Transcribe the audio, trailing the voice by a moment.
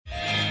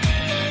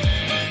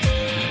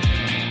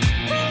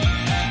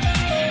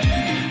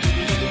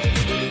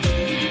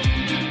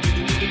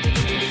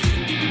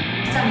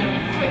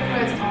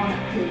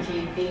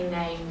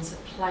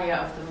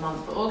player of the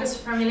month for August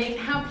for Premier League.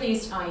 How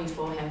pleased are you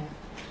for him?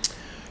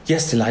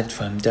 Yes, delighted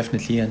for him,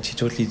 definitely, and he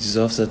totally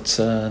deserves it,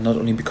 not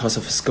only because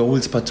of his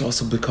goals, but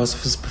also because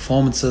of his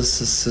performances,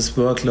 his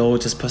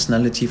workload, his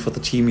personality for the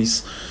team.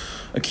 He's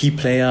a key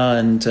player,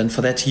 and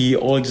for that he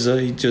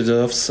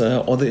deserves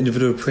all the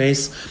individual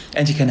praise,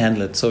 and he can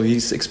handle it. So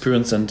he's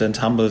experienced and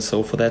humble,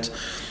 so for that,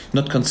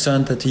 not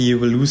concerned that he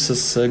will lose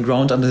his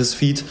ground under his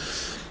feet.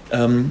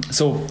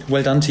 So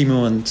well done,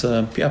 Timo, and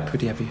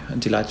pretty happy and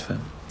delighted for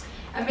him.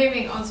 And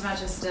moving on to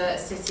Manchester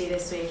City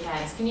this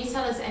weekend, can you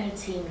tell us any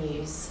team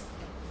news?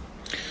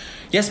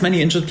 Yes,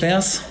 many injured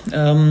players.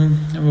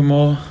 We're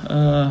more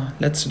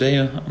lads today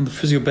on the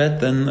physio bed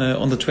than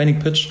on the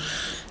training pitch.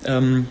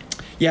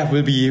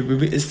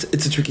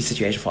 It's a tricky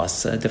situation for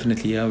us.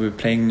 Definitely, we're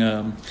playing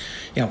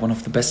one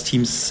of the best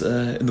teams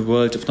in the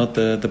world, if not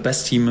the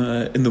best team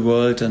in the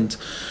world. And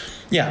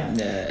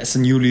as a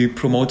newly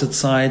promoted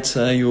side,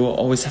 you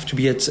always have to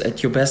be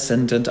at your best.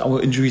 And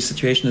our injury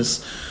situation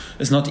is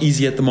not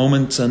easy at the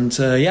moment. And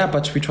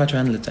but we try to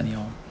handle it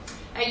anyhow.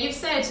 You've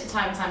said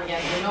time and time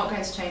again you're not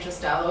going to change your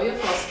style or your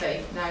philosophy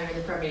now you're in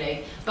the Premier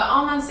League. But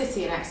are Man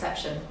City an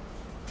exception?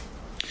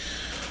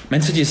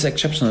 Man City is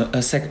exceptional,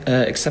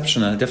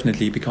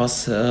 definitely,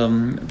 because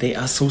they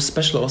are so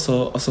special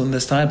also in their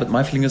style. But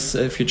my feeling is,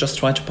 if you just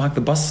try to park the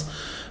bus,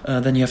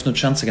 then you have no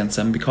chance against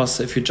them. Because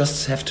if you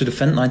just have to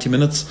defend 90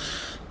 minutes,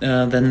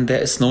 then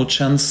there is no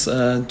chance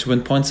to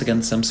win points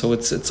against them. So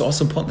it's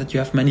also important that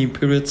you have many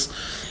periods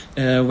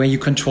where you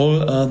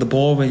control the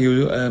ball, where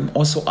you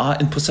also are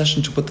in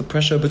possession to put the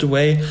pressure a bit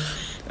away.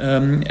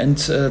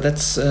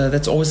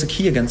 That's always a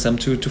key against them,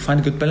 to find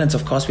a good balance.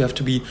 Of course, we have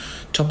to be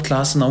top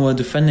class in our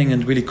defending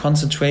and really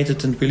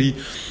concentrated and really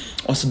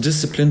also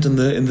disciplined in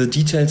the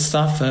detailed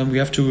stuff. We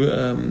have to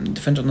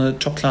defend on a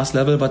top class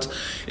level, but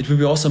it will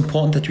be also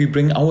important that we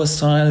bring our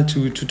style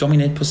to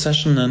dominate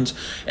possession and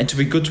to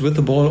be good with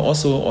the ball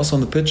also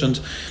on the pitch.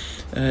 And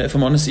if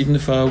I'm honest, even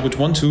if I would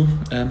want to,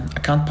 I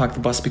can't park the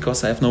bus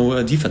because I have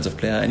no defensive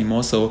player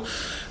anymore. So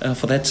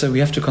for that, we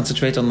have to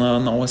concentrate on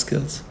our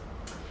skills.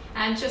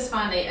 And just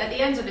finally, at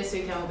the end of this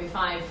weekend will be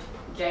 5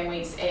 game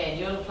weeks in.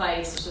 You'll have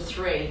played sort of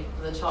 3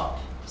 of the top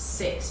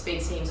 6 big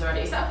teams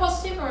already. Is that a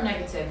positive or a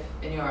negative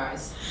in your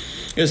eyes?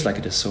 It is like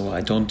it is. So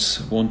I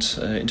won't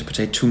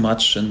interpret too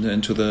much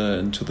into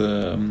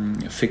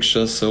the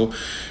fixtures. So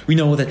we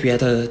know that we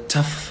had a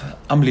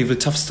unbelievable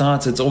tough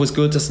start. It's always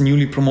good as a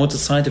newly promoted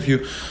side if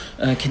you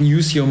can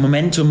use your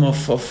momentum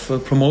of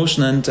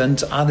promotion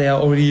and are there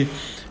already.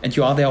 And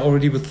you are there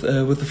already with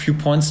a few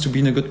points to be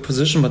in a good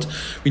position. But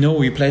we know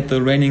we played the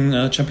reigning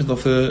champion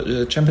of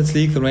the Champions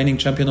League, the reigning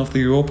champion of the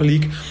Europa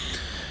League,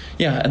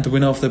 and the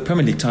winner of the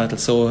Premier League title.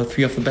 So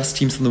 3 of the best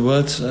teams in the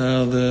world.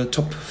 The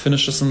top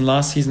finishers in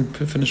last season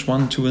finished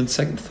 1, 2, and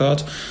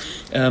 3rd.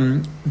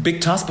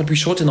 Big task, but we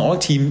showed in all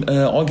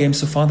games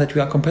so far that we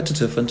are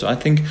competitive, and I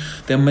think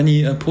there are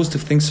many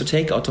positive things to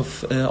take out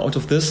of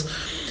this.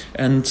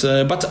 And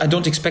but I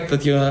don't expect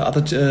that your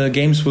other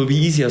games will be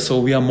easier. So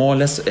we are more or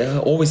less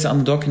always the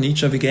underdog in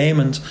each every game,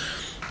 and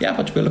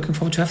but we're looking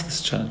forward to have these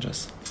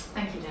challenges.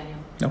 Thank you, Daniel.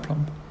 No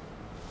problem.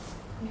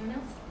 Anyone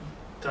else?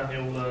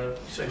 Daniel, you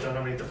say you don't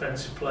have any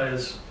defensive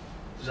players.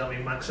 Does that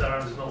mean Max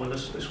Aarons is not with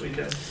us this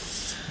weekend?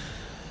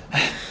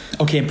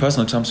 Okay, in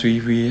personal terms,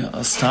 we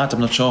start.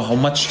 I'm not sure how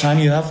much time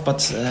you have,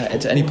 but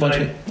at any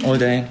point, all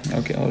day.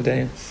 Okay, all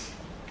day.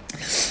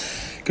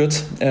 Good.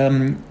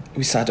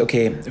 We start.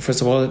 Okay,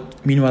 first of all,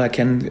 meanwhile, I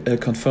can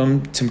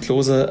confirm Tim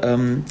Klose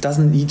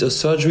doesn't need a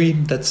surgery.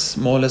 That's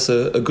more or less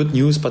a good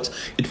news, but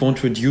it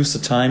won't reduce the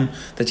time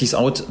that he's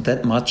out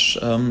that much.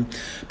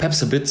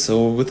 Perhaps a bit.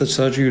 So with the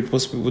surgery, it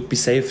would be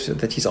safe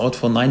that he's out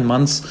for 9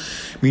 months.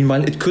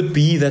 Meanwhile, it could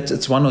be that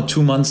it's 1 or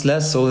 2 months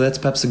less. So that's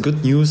perhaps a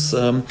good news.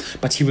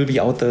 But he will be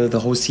out the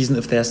whole season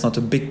if there's not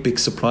a big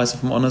surprise,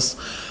 if I'm honest.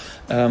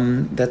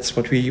 That's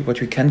what we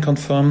can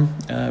confirm.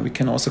 We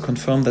can also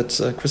confirm that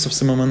Christoph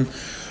Zimmermann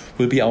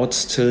will be out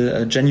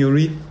till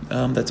January.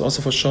 That's also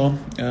for sure.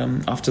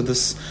 After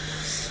this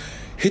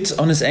hit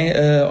on his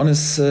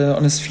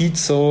feet,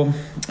 so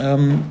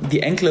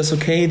the ankle is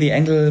okay.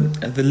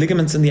 The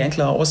ligaments in the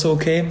ankle are also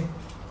okay.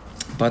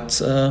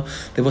 But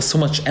there was so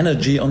much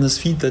energy on his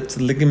feet that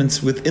the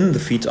ligaments within the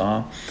feet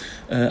are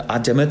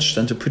damaged,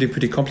 and a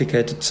pretty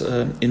complicated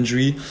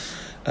injury.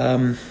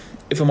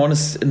 If I'm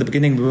honest, in the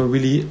beginning we were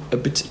really a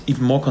bit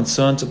even more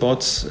concerned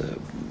about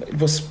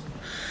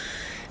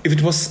if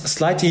it was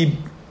slightly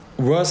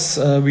worse,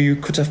 we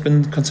could have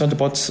been concerned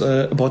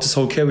about his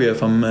whole career.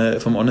 If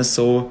I'm honest,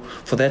 so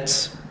for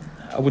that,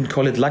 I wouldn't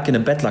call it luck in a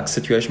bad luck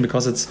situation,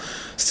 because it's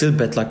still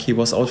bad luck. He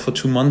was out for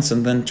 2 months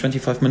and then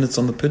 25 minutes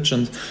on the pitch,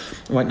 and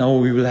right now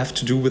we will have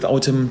to do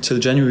without him till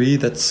January.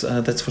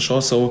 That's for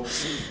sure. So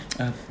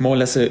more or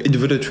less an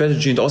individual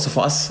tragedy, and also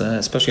for us,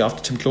 especially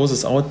after Tim Klose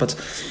is out. But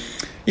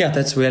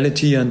that's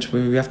reality, and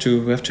we have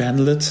to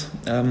handle it.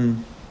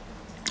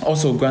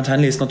 Also, Grant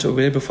Hanley is not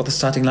available for the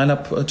starting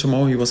lineup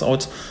tomorrow. He was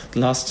out the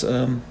last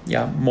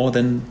more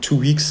than 2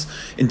 weeks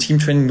in team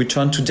training.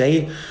 Returned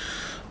today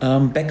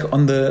back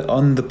on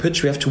the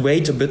pitch. We have to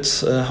wait a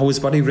bit how his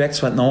body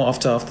reacts right now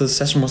after the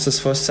session was his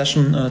first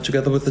session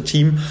together with the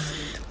team.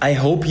 I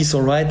hope he's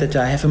all right, that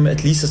I have him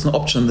at least as an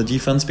option in the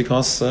defense,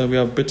 because we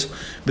are a bit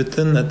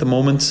thin at the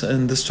moment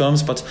in these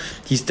terms, but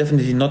he's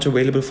definitely not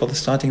available for the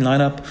starting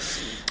lineup.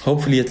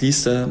 Hopefully at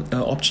least an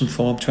option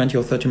for 20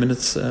 or 30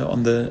 minutes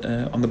on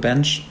the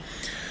bench.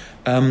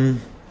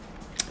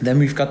 Then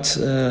we've got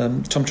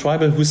Tom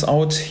Tribal, who's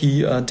out.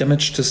 He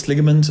damaged his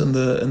ligament in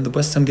the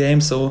West Ham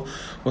game, so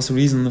was the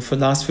reason for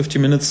the last 50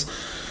 minutes.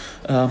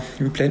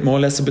 We played more or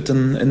less a bit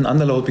in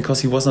underload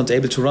because he was not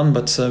able to run,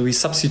 but we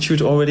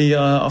substitute already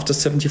after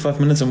 75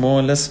 minutes, and more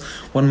or less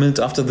 1 minute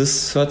after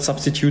this third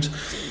substitute,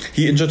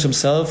 he injured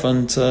himself,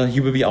 and he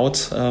will be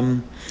out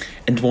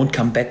and won't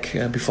come back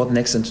before the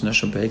next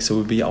international break. So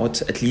we'll be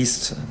out at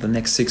least the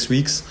next 6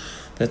 weeks.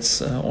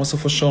 That's also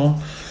for sure.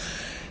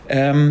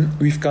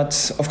 We've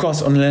got, of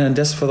course, Only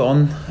Hernandez further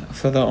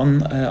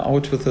on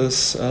out with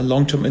this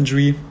long-term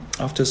injury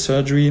after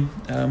surgery.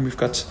 We've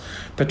got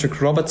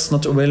Patrick Roberts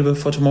not available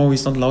for tomorrow.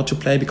 He's not allowed to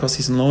play because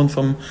he's on loan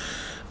from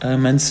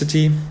Man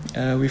City.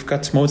 We've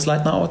got Moritz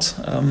Leitner out,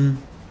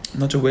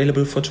 not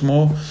available for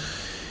tomorrow.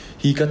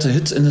 He got a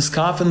hit in his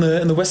calf in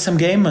the West Ham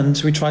game, and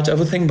we tried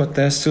everything, but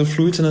there's still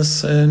fluid in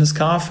his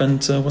calf, and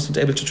was not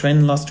able to train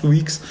in the last 2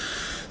 weeks.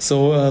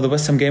 So the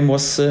West Ham game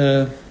was,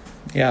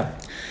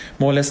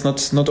 more or less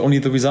not only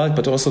the result,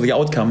 but also the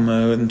outcome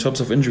in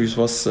terms of injuries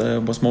was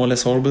more or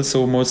less horrible.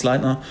 So Moritz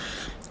Leitner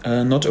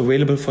not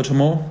available for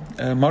tomorrow.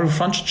 Mario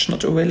Francic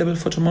not available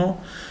for tomorrow.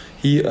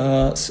 He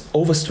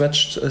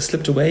overstretched,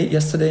 slipped away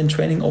yesterday in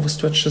training,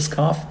 overstretched his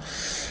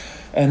calf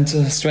and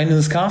strained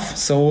his calf.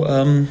 So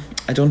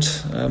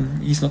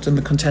he's not in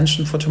the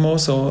contention for tomorrow,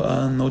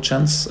 so no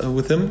chance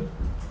with him.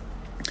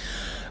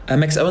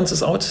 Max Evans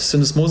is out.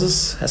 Sinus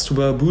Moses has to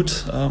wear a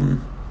boot.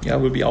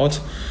 Will be out.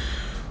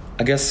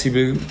 I guess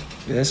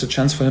there's a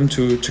chance for him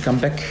to come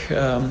back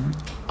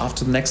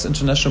after the next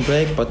international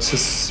break, but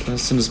his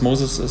Sinus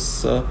Moses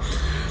is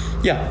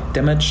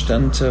damaged,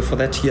 and for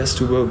that he has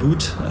to wear a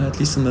boot at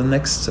least in the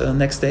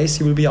next days.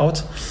 He will be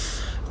out.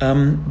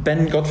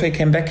 Ben Godfrey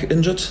came back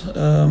injured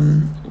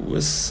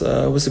with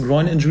a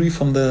groin injury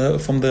from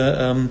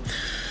the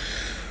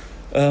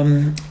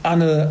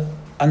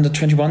under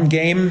 21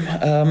 game.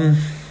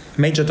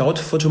 Major doubt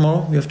for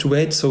tomorrow. We have to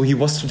wait. So he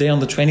was today on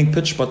the training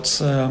pitch,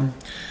 but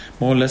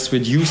more or less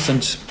reduced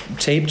and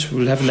taped.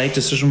 We'll have a late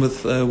decision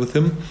with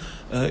him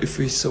if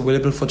he's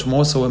available for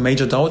tomorrow. So a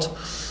major doubt.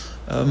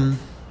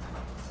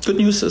 Good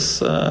news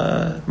is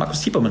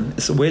Markus Tiepermann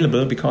is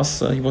available because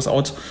he was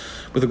out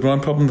with a groin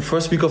problem the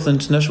first week of the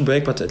international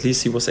break, but at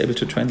least he was able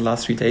to train the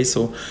last 3 days.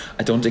 So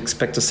I don't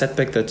expect a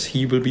setback, that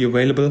he will be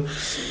available.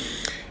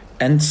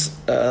 And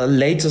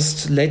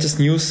latest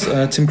news,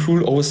 Tim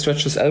Krul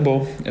overstretched his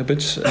elbow a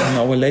bit in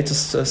our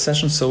latest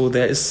session. So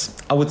there is,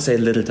 I would say, a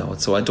little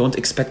doubt. So I don't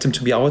expect him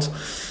to be out.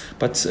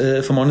 But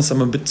if I'm honest,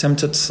 I'm a bit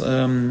tempted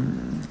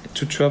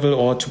to travel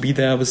or to be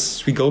there with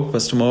 3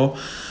 goalkeepers tomorrow.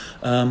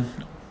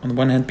 On the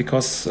one hand,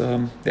 because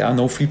there are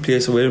no free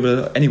players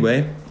available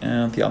anyway.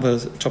 The other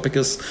topic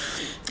is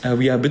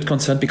we are a bit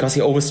concerned because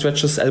he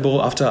overstretched his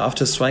elbow after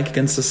a strike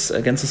against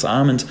his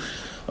arm, and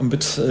I'm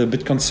a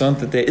bit concerned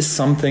that there is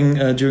something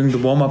during the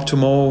warm-up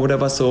tomorrow or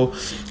whatever. So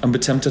I'm a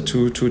bit tempted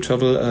to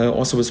travel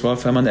also with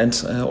Ralph Herrmann and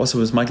also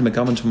with Michael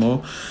McGovern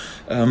tomorrow.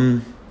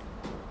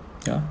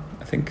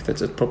 I think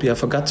that's it. Probably I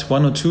forgot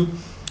 1 or 2.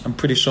 I'm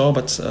pretty sure,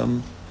 but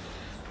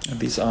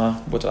these are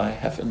what I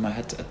have in my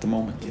head at the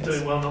moment. You're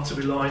doing well not to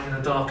be lying in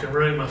a darkened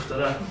room after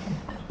that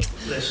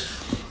list.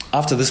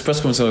 After this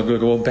press conference, I'll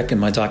go back in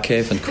my dark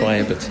cave and cry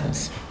a bit.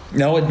 Yes.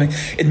 No,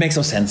 it makes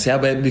no sense,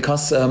 but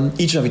because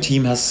each of the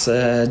team has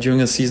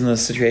during a season a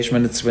situation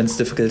when it's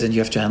difficult and you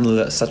have to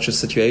handle such a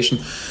situation.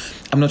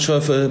 I'm not sure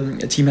if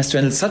a team has to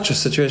handle such a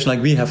situation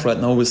like we have right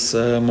now with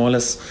more or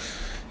less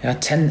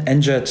 10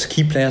 injured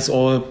key players,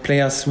 all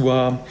players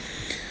who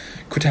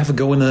could have a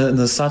go in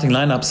the starting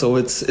lineup. So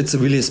it's a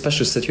really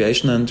special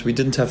situation, and we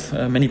didn't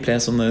have many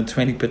players on the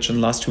training pitch in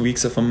the last 2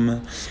 weeks, if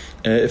I'm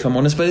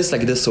honest, but it's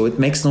like this, so it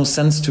makes no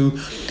sense to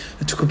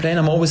complain.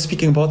 I'm always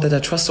speaking about that I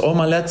trust all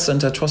my lads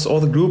and I trust all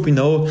the group. We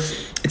know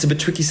it's a bit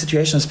tricky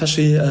situation,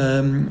 especially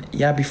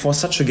before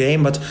such a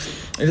game, but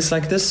it is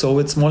like this. So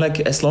it's more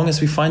like, as long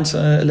as we find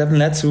 11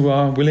 lads who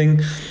are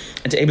willing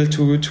and able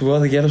to wear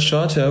the yellow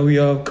shirt, we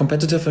are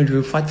competitive and we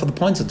will fight for the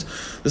points. And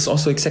this is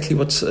also exactly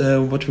what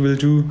we will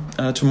do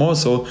tomorrow.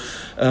 So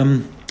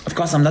of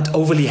course, I'm not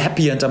overly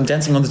happy and I'm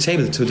dancing on the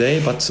table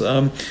today, but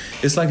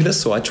it's like this.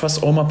 So I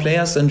trust all my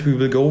players and we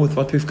will go with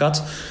what we've got.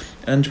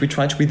 And we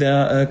try to be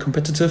there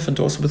competitive and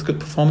also with good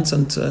performance.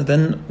 And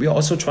then we are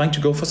also trying to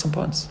go for some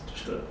points.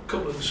 Just a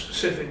couple of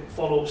specific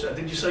follow-ups there.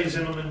 Did you say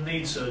Zimmerman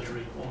needs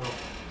surgery or not?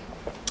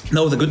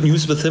 No, the good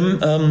news with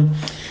him,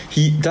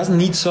 he doesn't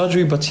need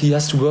surgery, but he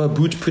has to wear a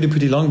boot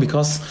pretty long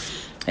because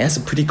he has a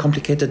pretty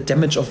complicated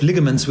damage of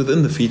ligaments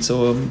within the feet.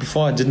 So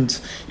before I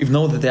didn't even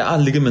know that there are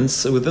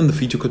ligaments within the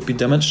feet who could be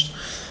damaged.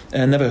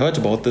 I never heard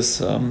about this,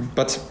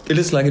 but it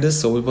is like it is.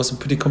 So it was a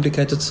pretty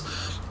complicated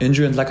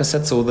injury, and like I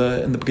said, so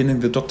in the beginning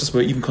the doctors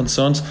were even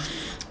concerned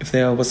if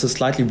there was a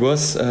slightly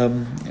worse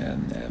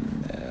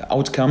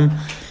outcome,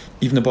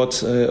 even about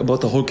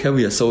the whole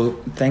career. So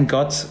thank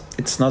God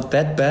it's not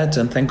that bad,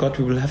 and thank God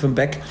we will have him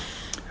back,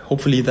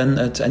 hopefully then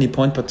at any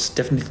point, but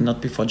definitely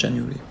not before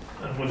January.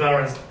 And with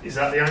Aaron, is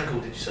that the ankle?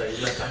 Did you say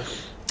left ankle?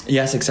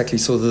 Yes, exactly.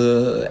 So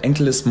the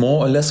ankle is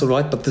more or less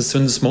alright, but the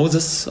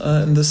syndesmosis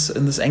in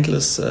this ankle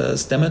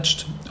is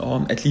damaged,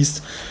 or at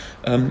least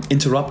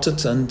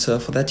interrupted, and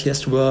for that he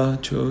has to wear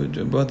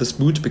this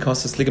boot,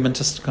 because this ligament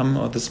has to come,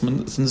 or this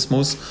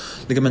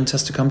syndesmosis ligament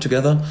has to come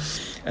together,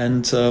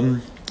 and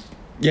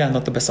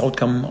not the best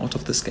outcome out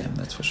of this game,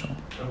 that's for sure.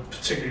 And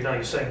particularly now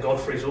you're saying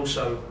Godfrey's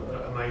also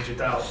a major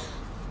doubt.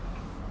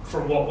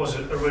 From what was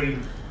a really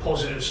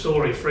positive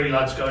story, 3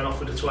 lads going off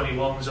with the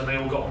 21s, and they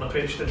all got on the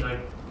pitch, didn't they?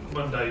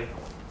 Monday,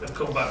 they've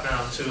come back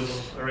now, and 2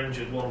 of them are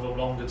injured, 1 of them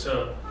longer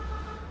term.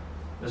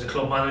 As a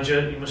club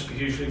manager, you must be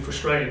hugely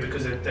frustrated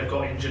because they've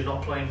got injured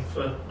not playing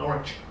for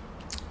Norwich.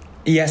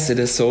 Yes, it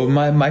is. So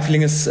my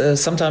feeling is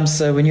sometimes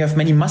when you have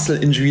many muscle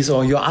injuries,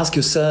 or you ask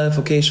yourself,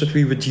 okay, should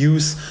we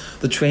reduce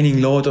the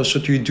training load, or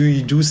should we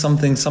do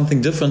something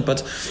different?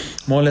 But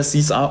more or less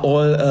these are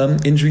all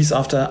injuries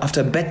after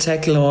a bad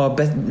tackle, or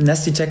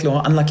nasty tackle,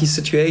 or unlucky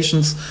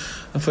situations.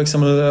 For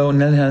example,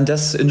 Nel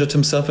Hernandez injured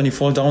himself when he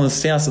fell down the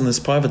stairs in his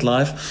private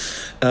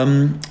life.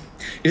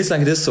 It is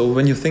like it is. So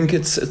when you think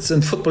it's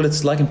in football,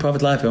 it's like in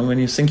private life. When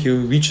you think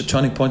you reach a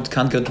turning point, it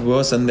can't get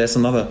worse, and there's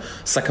another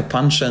sucker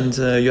punch, and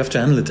you have to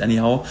handle it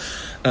anyhow.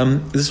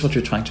 This is what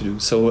we're trying to do.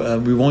 So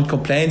we won't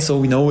complain. So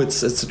we know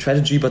it's a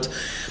tragedy, but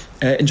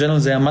in general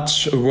there are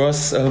much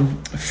worse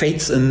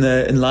fates in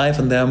life,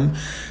 and there are,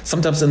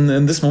 sometimes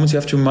in this moment you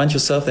have to remind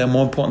yourself there are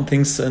more important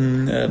things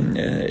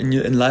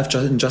in life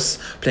than just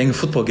playing a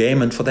football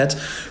game. And for that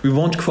we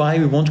won't cry,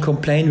 we won't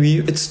complain.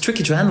 It's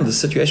tricky to handle this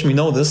situation, we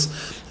know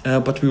this.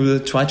 But we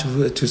will try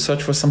to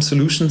search for some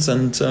solutions,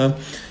 and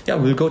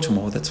we'll go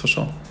tomorrow, that's for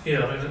sure.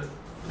 Yeah, I mean,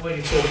 the way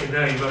you're talking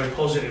now, you're very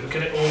positive.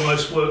 Can it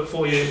almost work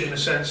for you in the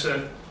sense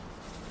that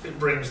it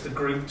brings the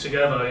group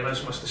together? You know,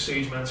 it's almost the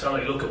siege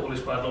mentality. Look at all these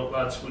bad luck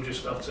lads. We'll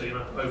just have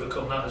to,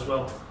 overcome that as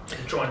well,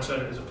 and try and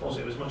turn it as a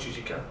positive as much as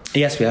you can.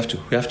 Yes, we have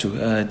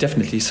to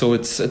definitely. So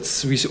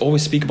it's we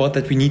always speak about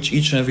that we need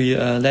each and every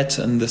lad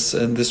in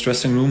this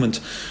dressing room, and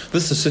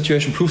this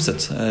situation proves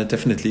it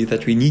definitely,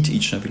 that we need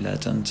each and every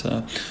lad. And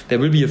there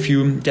will be a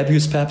few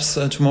debuts perhaps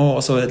tomorrow,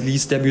 also at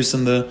least debuts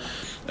in the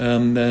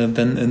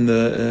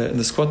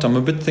squad. I'm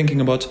a bit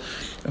thinking about,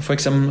 for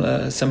example,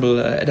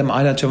 Adam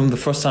Eilert, the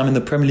first time in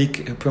the Premier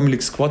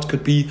League squad,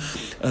 could be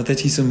that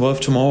he's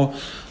involved tomorrow.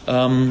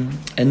 And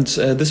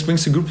this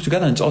brings the group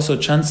together, and it's also a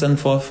chance then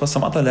for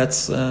some other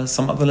lads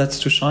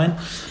to shine,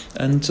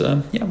 and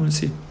we'll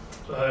see.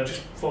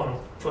 Just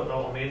final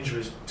footnote on the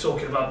injuries,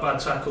 talking about bad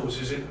tackles,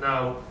 is it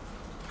now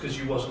because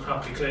you wasn't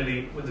happy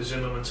clearly with the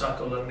Zimmerman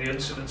tackle and the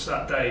incidents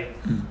that day,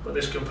 but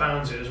this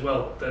compounds it as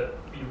well, that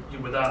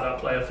you're without that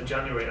player for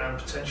January, and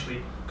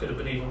potentially could have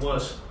been even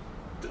worse?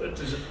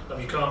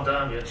 Have you calmed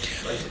down yet,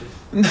 basically?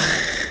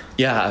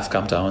 Yeah, I've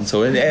calmed down.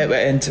 So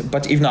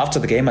but even after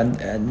the game, I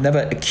never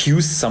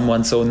accused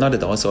someone. So not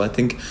at all. So I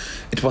think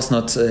it was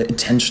not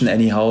intention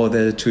anyhow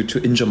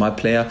to injure my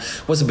player.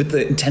 It was a bit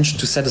the intention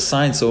to set a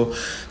sign. So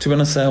to be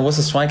honest, I was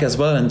a striker as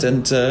well.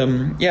 And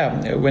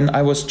when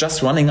I was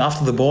just running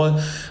after the ball,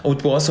 I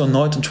would be also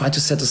annoyed and try to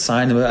set a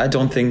sign. I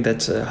don't think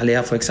that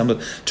Haller, for example,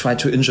 tried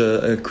to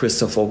injure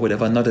Christoph or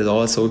whatever. Not at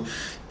all. So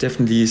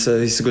definitely he's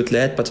a good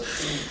lad. But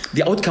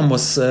the outcome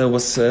was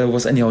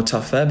anyhow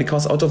tough,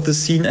 because out of the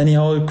scene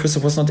anyhow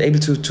Christoph was not able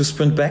to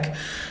sprint back,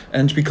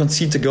 and we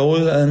conceded a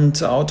goal,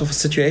 and out of a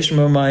situation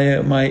where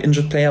my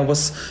injured player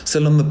was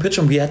still on the pitch,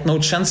 and we had no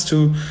chance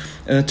to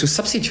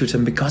substitute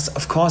him, because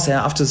of course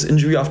after his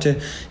injury, after he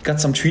got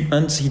some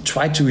treatment, he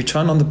tried to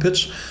return on the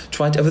pitch,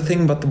 tried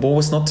everything, but the ball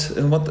was not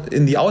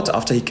in the out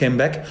after he came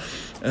back.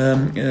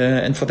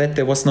 And for that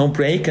there was no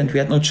break, and we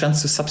had no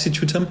chance to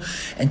substitute him,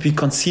 and we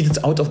conceded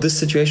out of this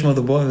situation where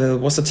there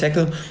was a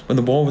tackle when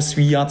the ball was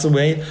 3 yards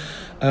away.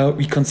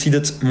 We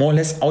conceded more or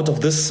less out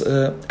of this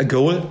a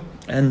goal,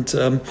 and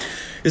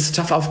it's a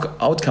tough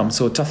outcome,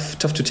 so tough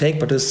to take,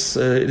 but it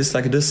is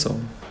like it is. So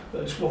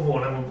just one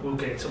more, and then we'll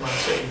get into Man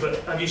City.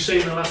 But have you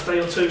seen the last day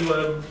or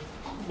two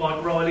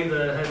Mike Riley,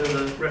 the head of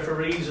the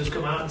referees, has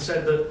come out and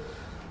said that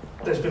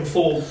there's been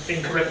 4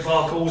 incorrect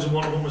VAR calls, and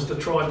one of them was the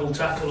tribal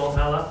tackle on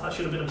Haller. That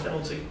should have been a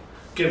penalty,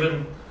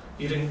 given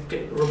you didn't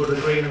get the rubber to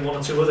the green and 1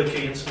 or 2 other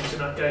key incidents in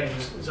that game.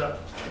 Is that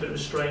a bit of a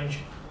strange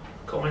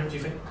comment, do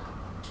you think?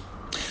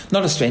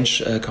 Not a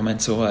strange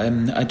comment, so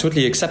I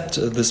totally accept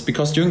this,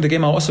 because during the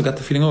game I also got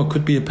the feeling, it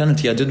could be a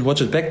penalty. I didn't watch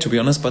it back, to be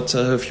honest, but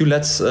a few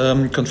lads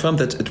confirmed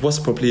that it was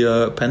probably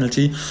a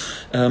penalty.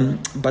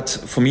 But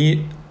for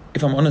me,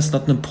 if I'm honest,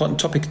 not an important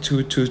topic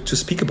to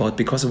speak about,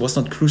 because it was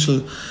not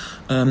crucial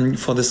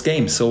for this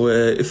game. So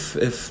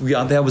if we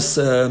are there with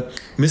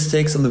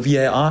mistakes on the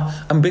VAR,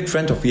 I'm a big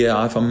friend of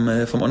VAR, if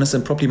I'm honest,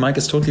 and probably Mike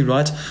is totally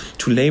right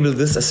to label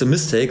this as a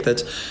mistake,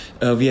 that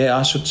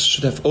VAR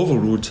should have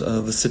overruled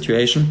the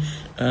situation,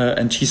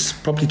 and he's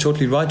probably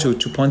totally right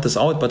to point this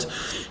out, but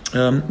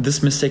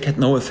this mistake had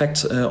no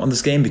effect on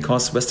this game,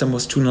 because West Ham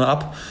was 2-0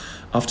 up.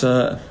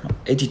 after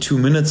 82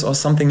 minutes or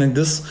something like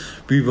this,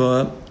 we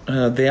were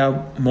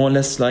there more or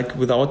less like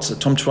without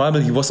Tom Tribal.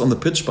 He was on the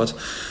pitch, but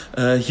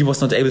he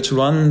was not able to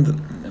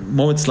run.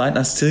 Moritz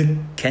Leitner still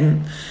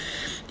can.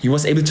 He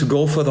was able to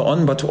go further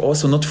on, but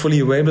also not fully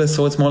available.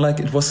 So it's more like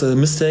it was a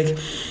mistake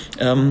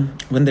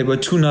when they were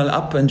 2-0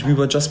 up and we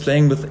were just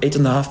playing with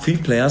 8.5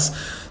 field players.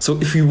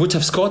 So if we would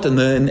have scored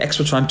in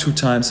extra time 2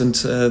 times and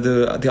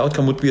the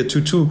outcome would be a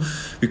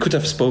 2-2, we could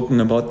have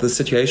spoken about the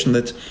situation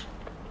that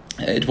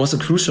it was a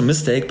crucial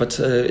mistake, but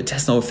it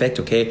has no effect.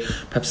 Okay,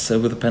 perhaps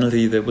with a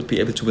penalty they would be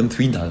able to win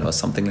 3-0 or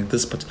something like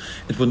this, but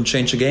it wouldn't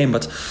change the game.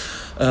 But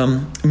a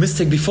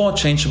mistake before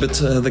changed a bit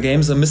the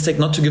games. A mistake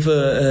not to give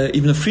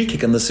even a free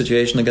kick in this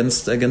situation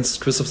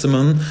against Christoph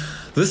Zimmermann.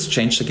 This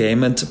changed the game,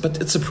 but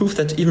it's a proof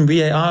that even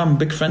VAR, I'm a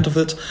big friend of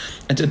it,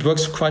 and it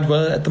works quite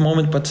well at the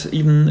moment. But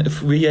even if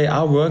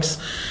VAR works,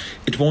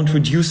 it won't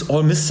reduce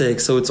all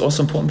mistakes. So it's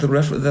also important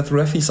that the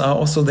referees are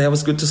also there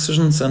with good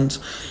decisions, and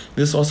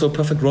this is also a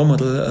perfect role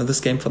model, this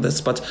game, for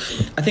this. But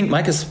I think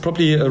Mike is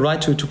probably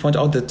right to point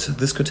out that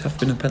this could have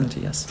been a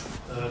penalty, yes.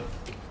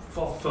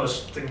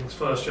 First things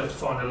first, you have to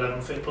find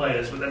 11 fit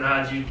players, but then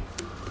how do you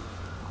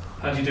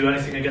do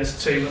anything against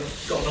a team that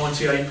got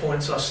 98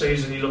 points last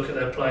season? You look at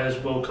their players,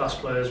 world-class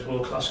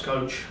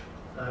coach.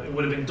 It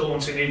would have been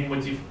daunting even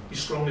with your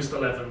strongest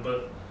 11,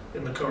 but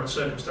in the current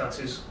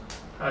circumstances,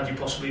 how do you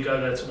possibly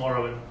go there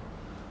tomorrow and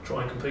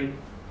try and compete?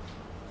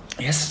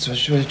 Yes,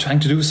 that's what we're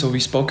trying to do. So we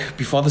spoke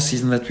before the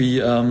season that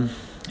we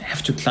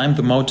have to climb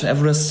the Mount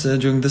Everest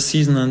during this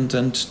season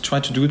and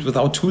try to do it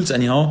without tools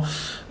anyhow,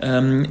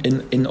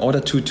 in order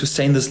to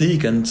stay in this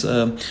league. And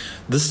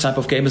this type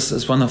of game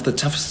is one of the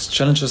toughest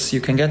challenges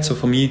you can get. So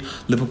for me,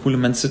 Liverpool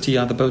and Man City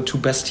are the 2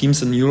 best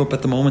teams in Europe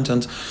at the moment,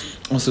 and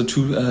also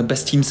 2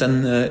 best teams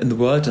in the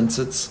world. And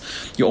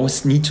you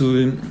always need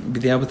to be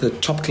there with a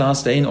top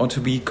class day in order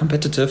to be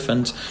competitive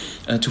and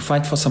to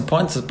fight for some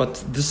points.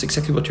 But this is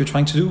exactly what we're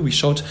trying to do. We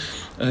showed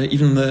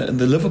even in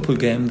the Liverpool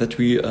game that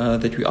we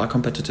are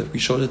competitive. We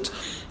showed it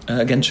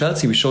against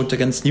Chelsea. We showed it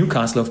against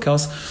Newcastle, of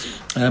course.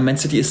 Man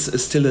City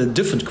is still a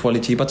different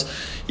quality, but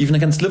even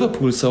against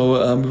Liverpool,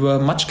 so we were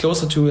much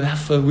closer to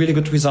have a really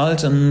good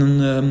result,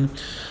 and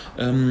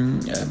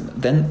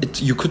then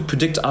you could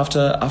predict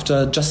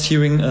after just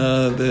hearing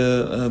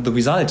the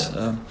result.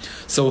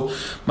 So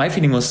my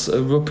feeling was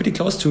we were pretty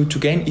close to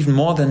gain even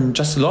more than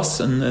just a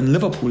loss in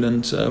Liverpool.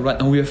 And right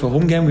now we have a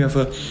home game. We have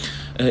a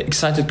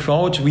excited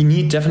crowd. We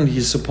need definitely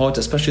support,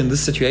 especially in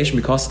this situation,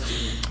 because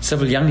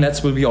several young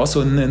lads will be also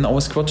in our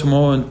squad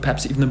tomorrow, and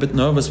perhaps even a bit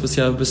nervous with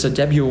their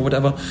debut or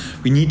whatever.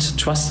 We need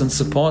trust and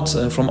support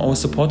from our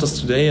supporters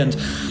today and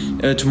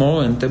tomorrow,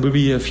 and there will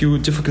be a few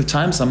difficult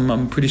times,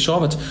 I'm pretty sure,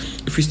 but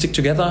if we stick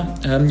together,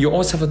 you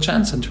always have a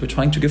chance, and we're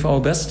trying to give our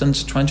best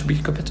and trying to be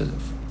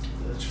competitive.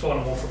 It's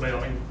final one from me.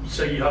 I mean, you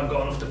say you haven't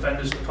got enough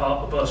defenders to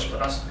park the bus, but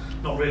that's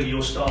not really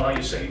your style, how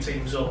you set your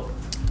teams up.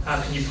 How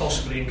can you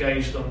possibly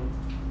engage them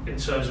in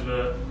terms of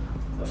a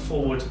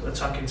forward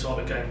attacking type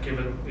of game,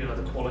 given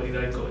the quality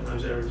they've got in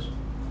those areas?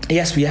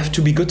 Yes, we have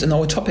to be good in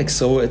our topics.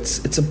 So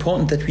it's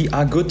important that we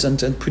are good and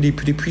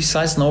pretty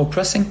precise in our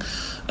pressing,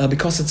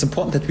 because it's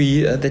important that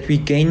we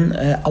gain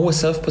our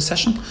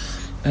self-possession.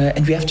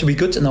 And we have to be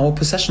good in our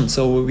possession.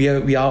 So we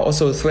are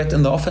also a threat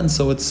in the offense.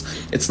 So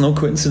it's no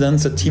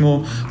coincidence that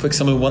Timo, for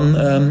example, won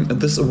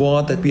this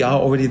award, that we are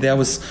already there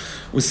with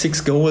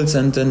 6 goals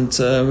and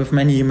with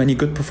many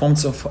good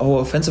performances of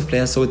our offensive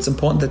players. So it's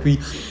important that we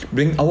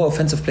bring our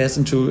offensive players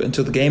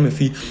into the game. If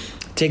we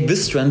take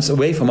this strength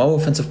away from our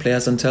offensive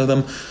players and tell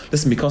them,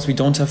 listen, because we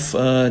don't have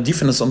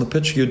defenders on the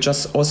pitch, you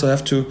just also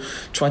have to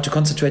try to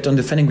concentrate on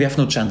defending. We have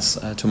no chance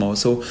tomorrow.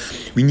 So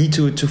we need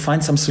to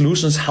find some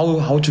solutions,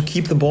 how to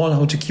keep the ball,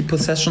 how to keep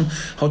possession,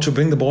 how to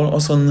bring the ball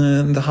also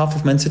in the half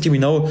of Man City. We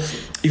know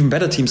even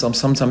better teams are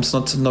sometimes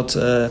not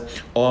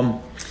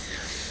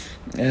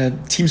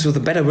teams with a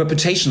better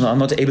reputation are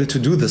not able to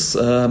do this,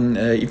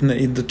 even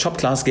in the top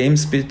class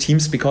teams,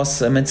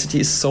 because Man City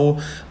is so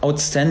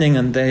outstanding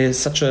and they have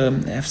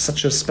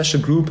such a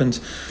special group, and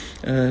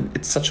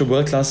it's such a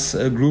world class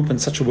group and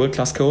such a world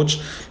class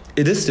coach.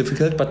 It is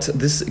difficult, but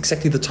this is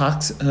exactly the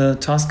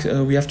task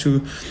we have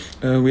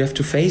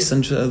to face,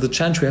 and the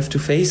challenge we have to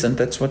face, and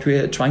that's what we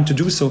are trying to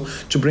do. So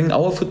to bring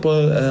our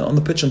football on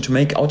the pitch and to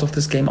make out of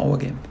this game our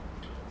game.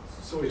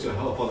 Sorry to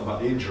harp on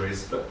about the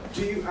injuries, but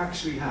do you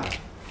actually have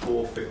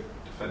 4 fit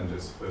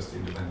defenders, first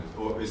team defenders,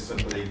 or is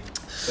somebody going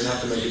to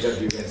have to make a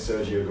debut against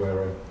Sergio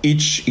Aguero?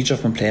 Each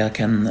of my player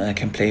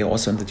can play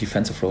also in the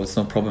defensive role. It's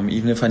no problem.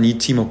 Even if I need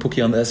Timo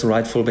Pukki on as a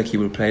right fullback, he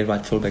will play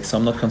right fullback. So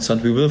I'm not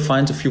concerned. We will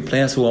find a few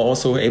players who are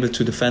also able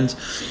to defend,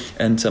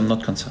 and I'm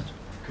not concerned.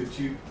 Could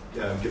you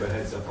give a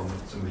heads up on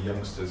some of the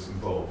youngsters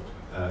involved,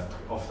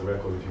 off the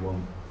record if you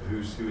want? Who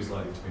is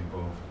likely to be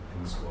involved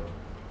in the squad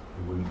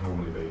who wouldn't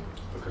normally be?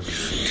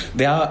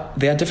 There are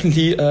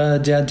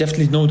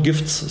definitely no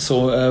gifts.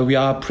 So we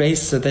are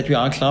praised that we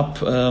are a club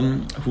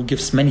who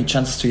gives many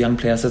chances to young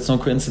players. That's no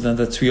coincidence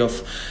that 3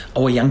 of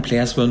our young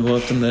players were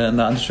involved in the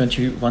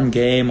under-21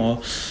 game.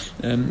 Or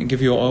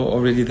give you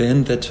already the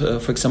hint that,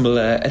 for example,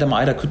 Adam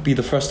Ider could be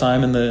the first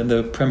time in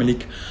the Premier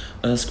League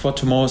squad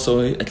tomorrow.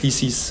 So at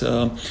least he's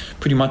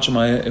pretty much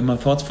in my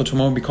thoughts for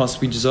tomorrow because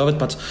we deserve it.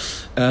 But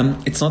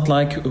it's not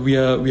like we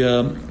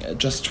are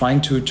just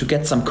trying to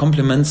get some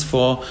compliments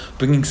for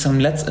bringing some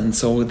lads in.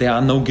 So there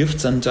are no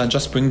gifts, and I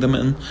just bring them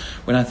in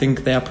when I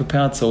think they are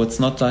prepared. So it's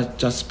not like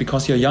just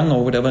because you're young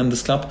or whatever in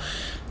this club.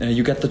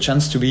 You get the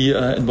chance to be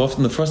involved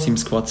in the first team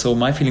squad. So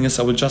my feeling is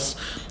I will just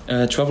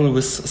travel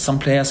with some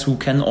players who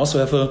can also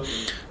have a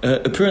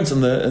appearance in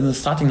the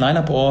starting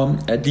lineup, or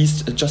at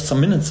least just some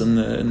minutes in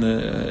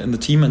the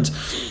team, and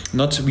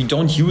we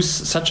don't use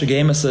such a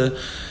game as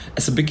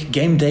a big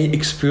game day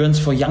experience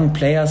for young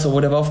players or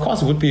whatever. Of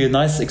course, it would be a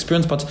nice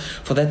experience, but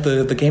for that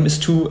the game is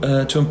too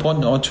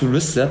important, or to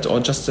risk that,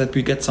 or just that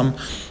we get some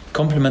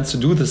compliments to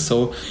do this.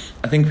 So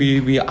I think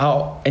we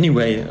are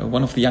anyway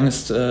one of the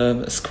youngest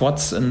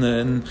squads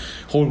in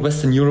whole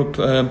Western Europe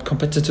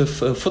competitive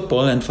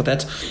football, and for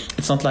that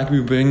it's not like we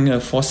bring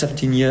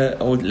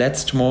 17-year-old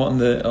lads tomorrow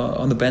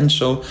on the bench.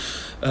 So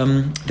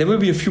there will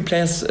be a few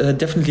players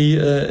definitely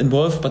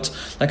involved, but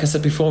like I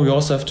said before, we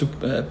also have to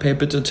pay a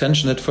bit of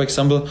attention that, for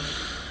example,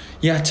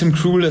 Tim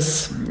Krul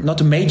is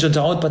not a major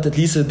doubt, but at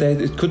least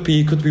it could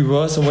be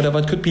worse or whatever.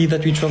 It could be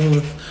that we travel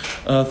with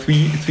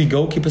three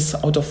goalkeepers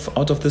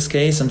out of this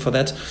case, and for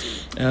that,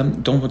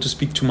 don't want to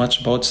speak too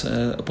much about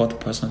the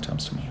personal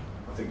terms tomorrow.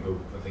 I think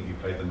you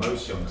played the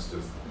most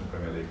youngsters in the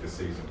Premier League this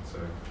season, so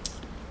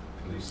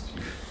at least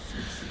you.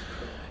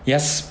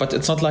 Yes, but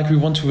it's not like we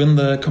want to win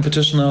the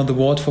competition or the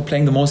award for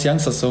playing the most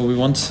youngsters. So we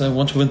want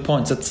to win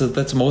points. That's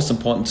the most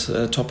important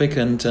topic,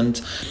 and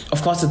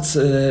of course it's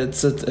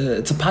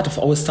a part of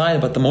our style.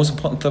 But the most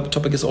important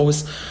topic is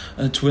always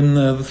to win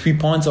the 3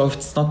 points, or if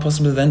it's not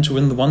possible, then to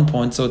win the 1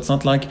 point. So it's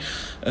not like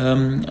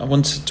I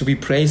want to be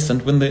praised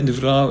and win the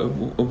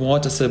individual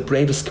award as the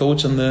bravest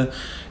coach in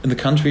the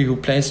country who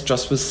plays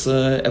just with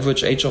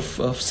average age of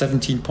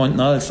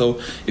 17.0. So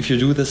if you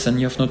do this, then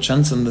you have no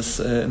chance in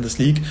this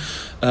league.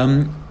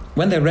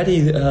 When they're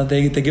ready,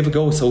 they give a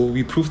go. So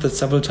we proved that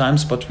several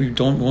times, but we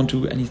don't want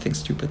to do anything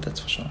stupid.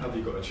 That's for sure. Have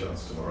you got a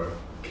chance tomorrow?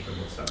 Given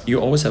what's happening? You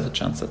always have a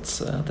chance. That's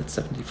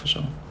definitely for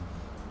sure.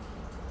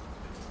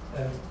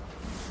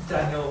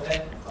 Daniel,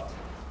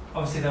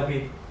 obviously there'll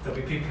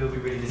be people who'll be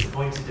really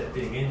disappointed at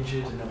being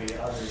injured, and there'll be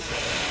others that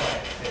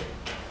are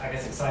quite, I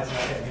guess, excited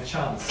about getting a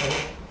chance. So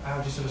how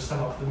would you sort of sum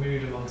up the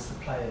mood amongst the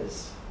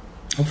players?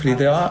 Hopefully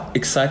they are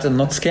excited and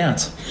not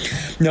scared.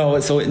 No,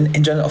 so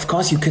in general, of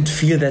course, you can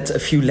feel that a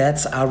few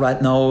lads are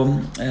right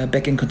now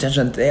back in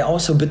contention. They're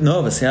also a bit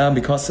nervous,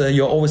 because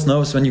you're always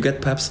nervous when you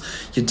get perhaps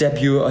your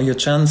debut or your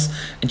chance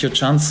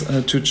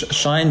to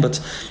shine.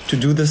 But to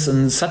do this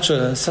in such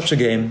a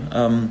game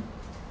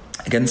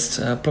against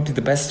probably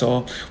the best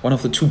or one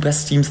of the two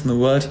best teams in the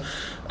world,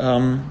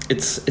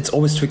 it's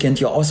always tricky, and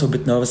you're also a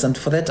bit nervous. And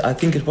for that, I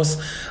think it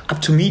was up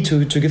to me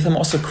to give them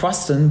also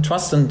trust and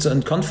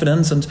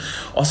confidence, and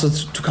also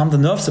to calm the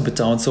nerves a bit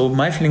down. So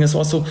my feeling is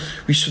also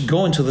we should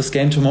go into this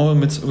game tomorrow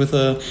with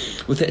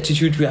the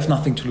attitude we have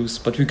nothing to lose,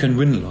 but we can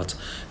win a lot.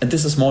 And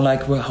this is more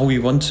like how we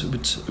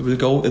will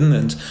go in,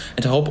 and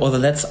I hope all the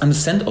lads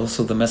understand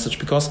also the message,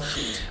 because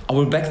I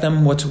will back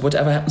them.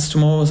 Whatever happens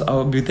tomorrow, I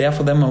will be there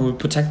for them. I will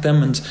protect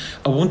them, and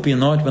I won't be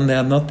annoyed when they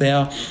are not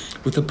there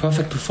with a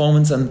perfect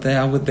performance, and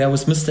there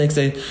was mistakes.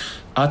 They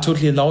are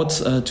totally allowed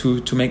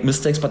to make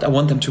mistakes, but I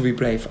want them to be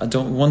brave. I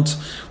don't want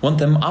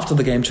them after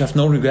the game to have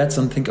no regrets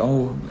and think,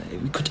 oh,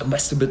 we could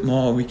invest a bit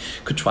more, we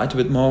could try a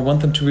bit more. I want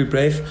them to be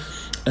brave,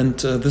 and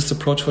this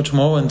approach for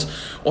tomorrow, and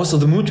also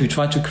the mood we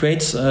try to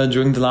create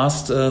during the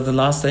last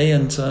day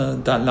and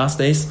the last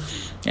days,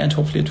 and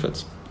hopefully it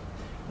fits.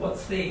 What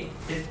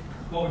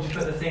would you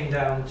put the thing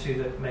down to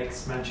that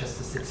makes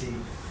Manchester City,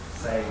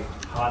 say,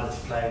 harder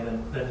to play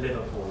than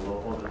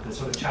Liverpool, or the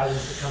sort of challenge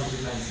that comes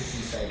with Man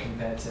City, say,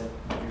 compared to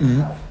what you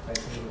have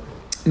facing Liverpool?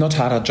 Not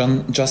harder,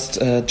 John. Just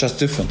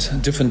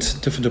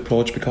different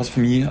approach. Because for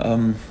me,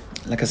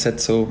 like I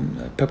said, so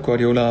Pep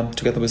Guardiola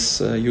together with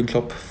Jürgen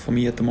Klopp, for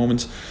me at the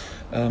moment,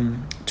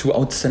 two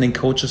outstanding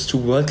coaches, two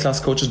world-class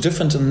coaches,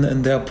 different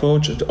in their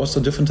approach, also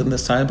different in their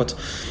style, but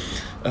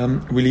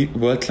really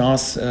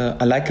world-class.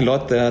 I like a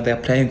lot their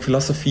playing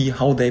philosophy,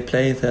 how they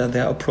play,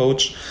 their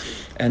approach.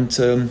 And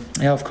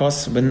of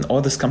course, when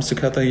all this comes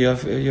together, you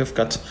have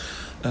got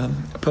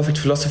a perfect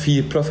philosophy,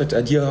 a perfect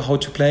idea how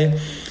to play.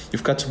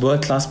 You've got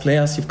world-class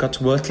players, you've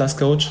got world-class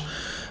coach,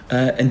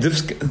 and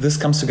this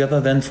comes together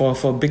then for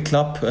a big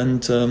club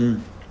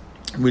and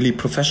really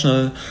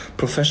professional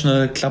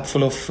club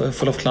full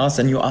of class.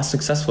 And you are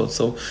successful.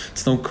 So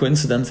it's no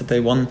coincidence that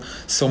they won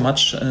so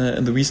much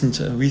in the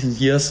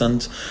recent years,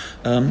 and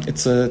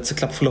it's a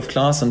club full of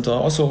class. And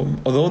also,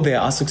 although they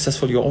are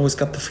successful, you always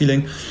got the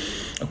feeling,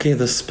 okay,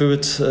 the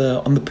spirit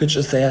on the pitch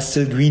is they are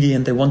still greedy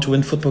and they want to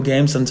win football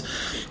games, and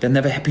they're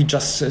never happy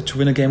just to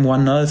win a game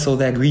 1-0. So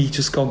they're greedy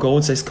to score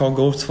goals. They score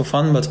goals for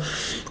fun, but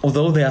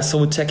although they are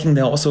so attacking,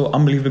 they're also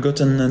unbelievably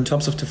good in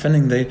terms of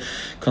defending. They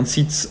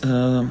concede,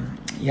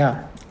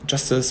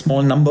 just a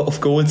small number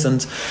of goals,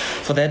 and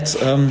for that,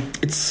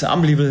 it's an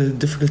unbelievably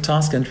difficult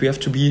task, and we have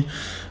to be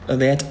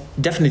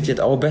definitely at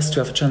our best to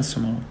have a chance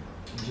tomorrow.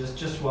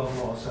 Just one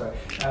more, sorry.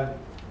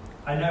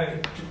 I know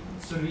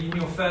sort of in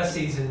your first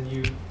season,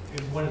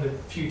 it was one of the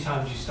few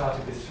times you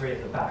started with 3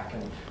 at the back,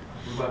 and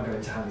we won't go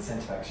into how many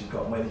centre backs you've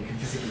got and whether you can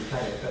physically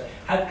play it.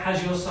 But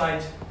has your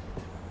side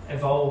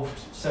evolved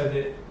so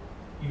that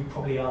you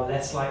probably are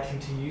less likely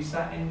to use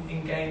that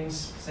in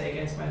games, say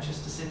against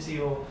Manchester City,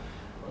 or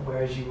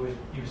whereas you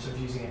were sort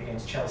of using it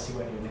against Chelsea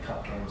when you were in the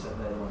cup games? They're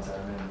the ones I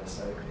remember.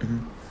 So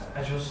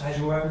has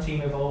your own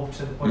team evolved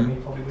to the point where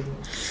you probably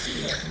wouldn't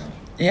do that too much?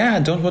 Yeah, I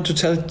don't want to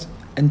tell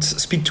and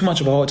speak too much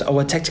about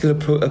our tactical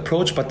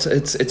approach, but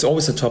it's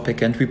always a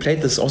topic, and we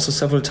played this also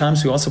several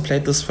times. We also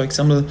played this, for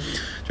example,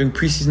 during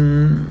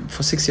preseason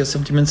for 60 or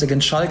 70 minutes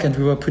against Schalke, and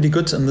we were pretty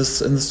good in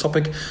this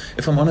topic.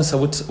 If I'm honest, I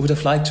would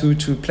have liked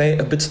to play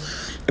a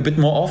bit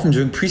more often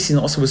during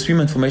preseason, also with stream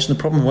information. The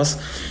problem was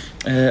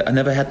I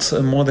never had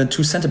more than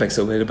 2 centre backs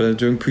available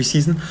during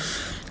preseason.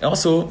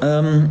 Also,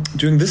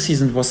 during this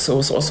season was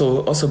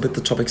also a bit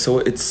the topic. So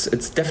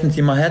it's definitely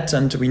in my head,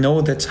 and we know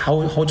that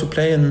how to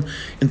play in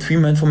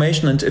 3-man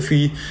formation. And if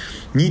we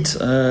need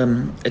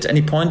at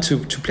any point to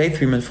play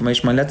 3-man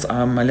formation, my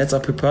lads are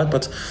prepared.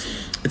 But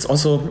it's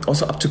also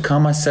up to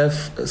calm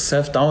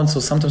myself down. So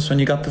sometimes when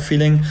you got the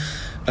feeling,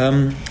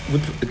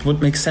 it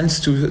would make sense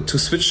to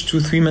switch to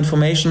 3-man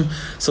formation.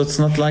 So it's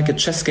not like a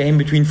chess game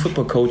between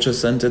football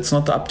coaches, and it's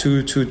not up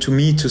to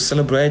me to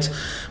celebrate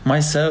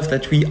myself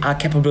that we are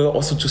capable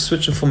also to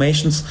switch the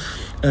formations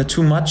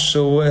too much.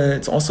 So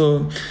it's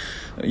also,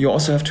 you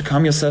also have to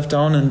calm yourself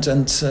down and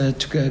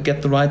to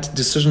get the right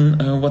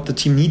decision what the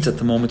team needs at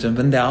the moment. And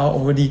when there are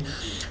already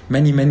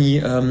many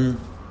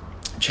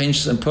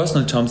changes in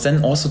personal terms,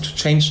 then also to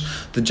change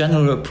the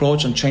general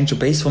approach and change the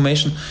base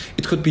formation,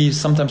 it could be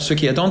sometimes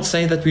tricky. I don't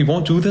say that we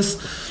won't do this,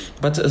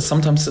 but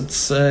sometimes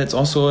it's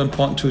also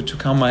important to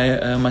calm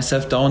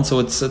myself down. So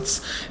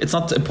it's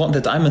not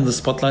important that I'm in the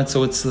spotlight.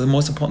 So it's the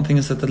most important thing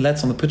is that the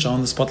lads on the pitch are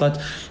on the spotlight,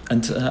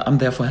 and I'm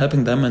there for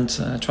helping them and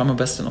try my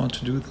best in order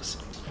to do this.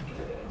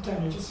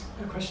 Daniel, just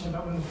a question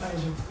about when the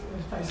players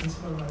are facing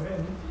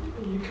tomorrow.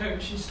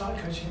 You started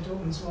coaching at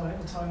Dortmund as well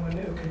at the time when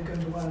Ilkay and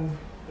Gundogan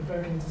were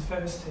broken into the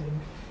first team.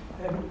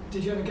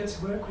 Did you ever get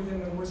to work with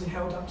him, and was he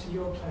held up to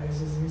your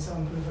players as an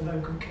example of a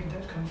local kid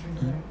that country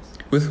players?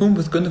 With whom?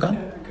 With Gundogan?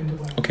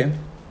 Gundogan. Okay.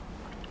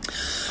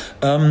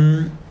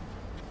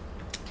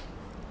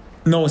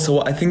 No,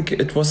 so I think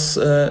it was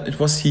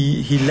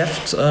he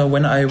left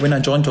when I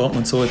joined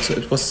Dortmund. So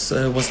it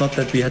was not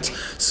that we had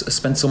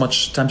spent so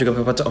much time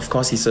together. But of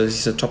course he's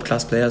a top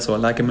class player. So I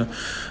like him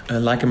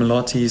a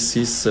lot. He's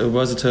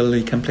versatile.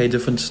 He can play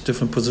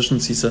different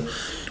positions. He's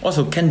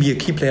also can be a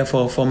key player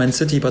for Man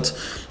City. But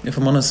if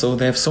I'm honest, so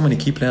they have so many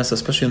key players,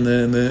 especially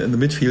in the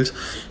midfield.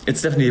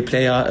 It's definitely a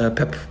player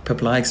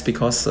Pep likes,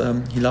 because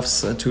he loves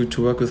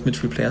to work with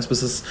midfield players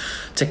with his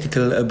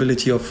technical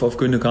ability of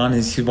Gundogan.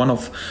 He's one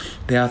of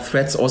their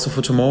threats also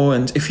for tomorrow,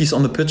 and if he's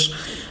on the pitch,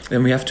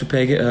 then we have to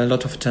pay a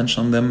lot of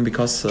attention on them,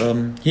 because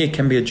he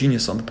can be a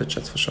genius on the pitch,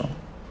 that's for sure.